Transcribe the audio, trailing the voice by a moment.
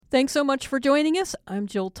Thanks so much for joining us. I'm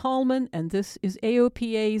Jill Tallman, and this is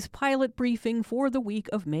AOPA's pilot briefing for the week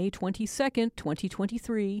of May 22nd,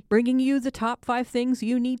 2023, bringing you the top 5 things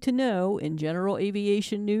you need to know in general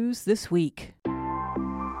aviation news this week.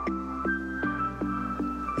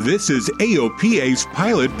 This is AOPA's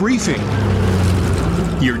pilot briefing.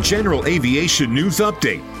 Your general aviation news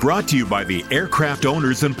update, brought to you by the Aircraft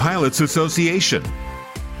Owners and Pilots Association.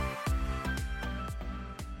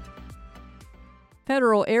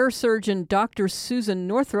 Federal Air Surgeon Dr. Susan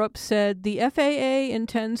Northrup said the FAA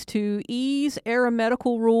intends to ease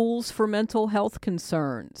aeromedical rules for mental health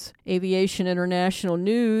concerns. Aviation International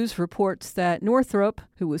News reports that Northrup,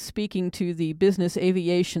 who was speaking to the Business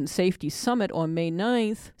Aviation Safety Summit on May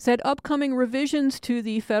 9th, said upcoming revisions to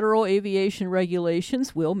the federal aviation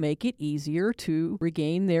regulations will make it easier to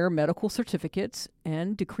regain their medical certificates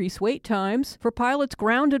and decrease wait times for pilots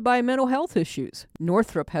grounded by mental health issues.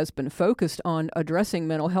 Northrup has been focused on addressing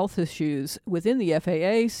mental health issues within the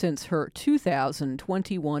FAA since her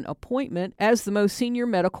 2021 appointment as the most senior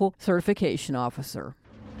medical certification officer.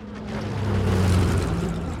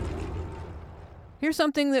 Here's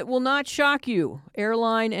something that will not shock you.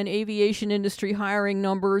 Airline and aviation industry hiring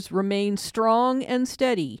numbers remain strong and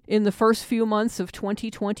steady in the first few months of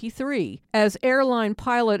 2023 as airline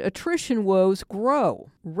pilot attrition woes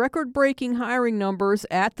grow. Record-breaking hiring numbers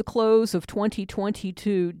at the close of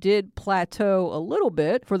 2022 did plateau a little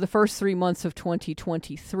bit for the first 3 months of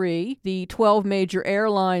 2023. The 12 major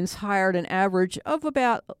airlines hired an average of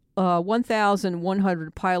about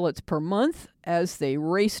 1,100 pilots per month as they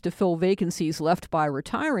race to fill vacancies left by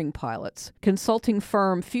retiring pilots. Consulting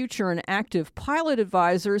firm Future and Active Pilot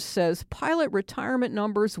Advisors says pilot retirement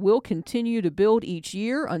numbers will continue to build each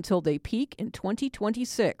year until they peak in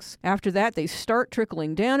 2026. After that, they start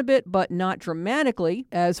trickling down a bit, but not dramatically.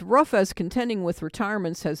 As rough as contending with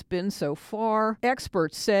retirements has been so far,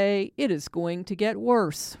 experts say it is going to get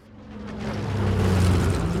worse.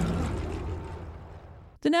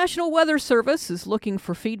 The National Weather Service is looking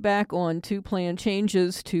for feedback on 2 planned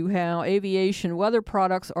changes to how aviation weather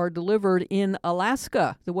products are delivered in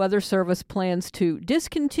Alaska. The Weather Service plans to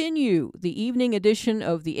discontinue the evening edition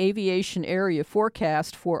of the Aviation Area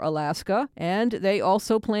Forecast for Alaska, and they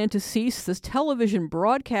also plan to cease the television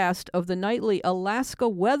broadcast of the nightly Alaska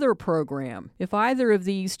Weather Program. If either of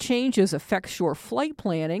these changes affects your flight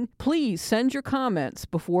planning, please send your comments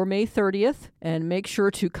before May 30th, and make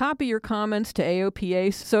sure to copy your comments to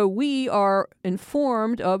AOPA so we are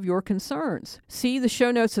informed of your concerns. See the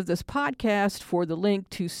show notes of this podcast for the link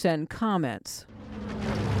to send comments.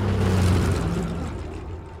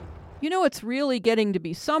 You know, it's really getting to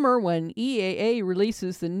be summer when EAA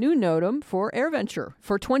releases the new NOTAM for AirVenture.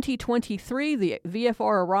 For 2023, the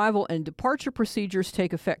VFR arrival and departure procedures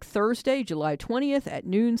take effect Thursday, July 20th at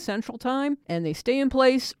noon Central Time, and they stay in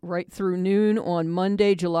place right through noon on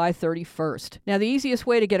Monday, July 31st. Now, the easiest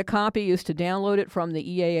way to get a copy is to download it from the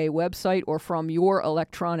EAA website or from your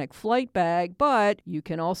electronic flight bag, but you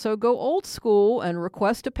can also go old school and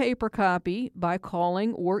request a paper copy by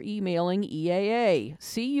calling or emailing EAA.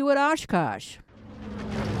 See you at Oshkosh.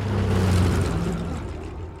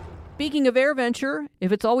 Speaking of AirVenture,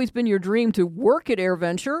 if it's always been your dream to work at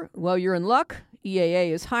AirVenture, well, you're in luck. EAA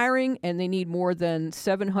is hiring, and they need more than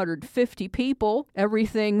 750 people,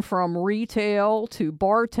 everything from retail to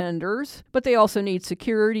bartenders, but they also need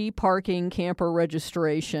security, parking, camper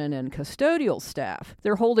registration, and custodial staff.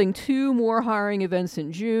 They're holding 2 more hiring events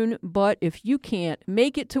in June, but if you can't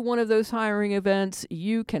make it to one of those hiring events,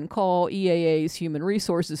 you can call EAA's Human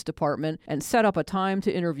Resources Department and set up a time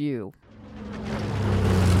to interview.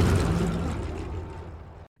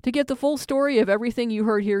 To get the full story of everything you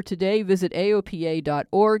heard here today, visit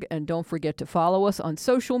AOPA.org, and don't forget to follow us on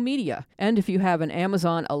social media. And if you have an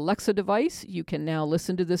Amazon Alexa device, you can now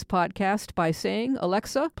listen to this podcast by saying,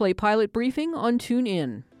 "Alexa, play Pilot Briefing on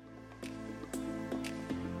TuneIn."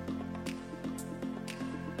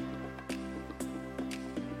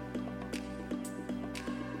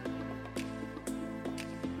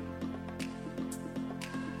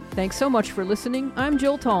 Thanks so much for listening. I'm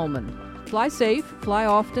Jill Tallman. Fly safe, fly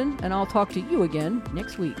often, and I'll talk to you again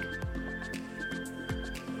next week.